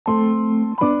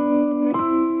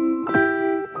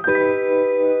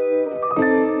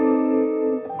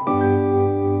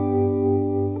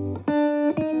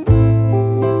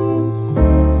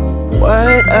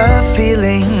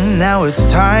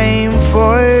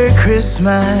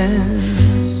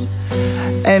Christmas,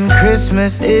 and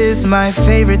Christmas is my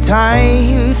favorite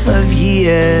time of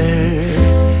year.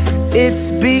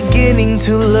 It's beginning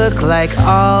to look like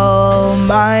all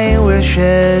my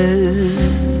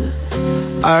wishes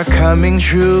are coming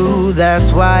true.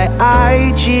 That's why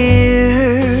I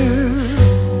cheer.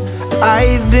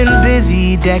 I've been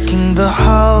busy decking the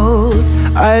halls.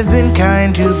 I've been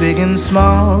kind to big and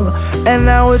small, and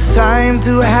now it's time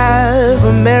to have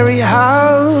a merry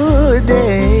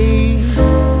holiday.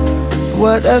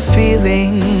 What a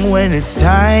feeling when it's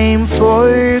time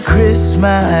for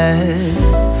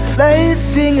Christmas. Let's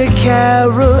sing a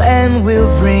carol and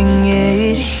we'll bring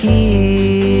it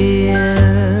here.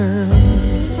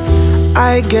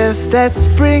 I guess that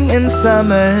spring and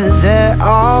summer, they're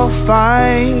all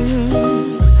fine,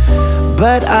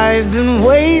 but I've been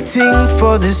waiting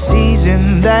for the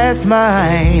season that's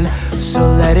mine. So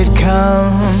let it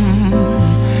come,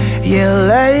 yeah,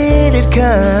 let it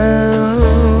come.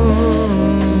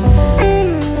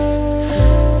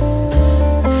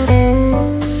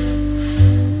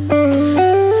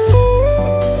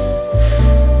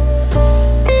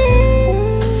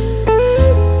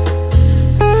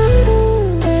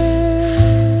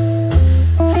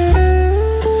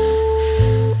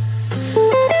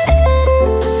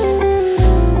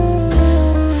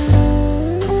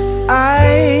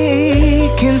 I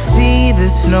can see the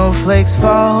snowflakes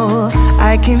fall.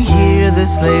 I can hear the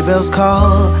sleigh bells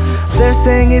call. They're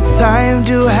saying it's time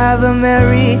to have a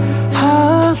merry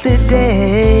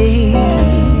holiday.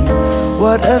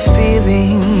 What a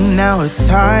feeling, now it's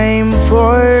time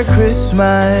for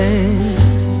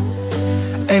Christmas.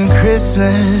 And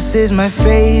Christmas is my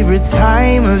favorite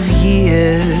time of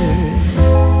year.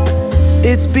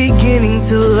 It's beginning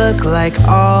to look like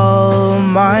all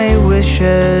my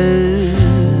wishes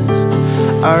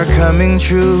are coming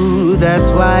true. That's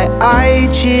why I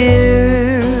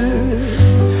cheer.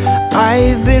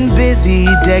 I've been busy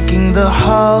decking the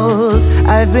halls.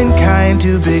 I've been kind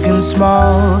to big and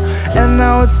small, and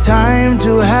now it's time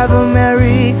to have a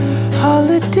merry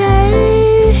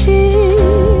holiday.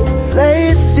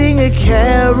 Let's sing a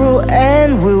carol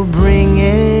and we'll bring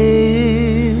it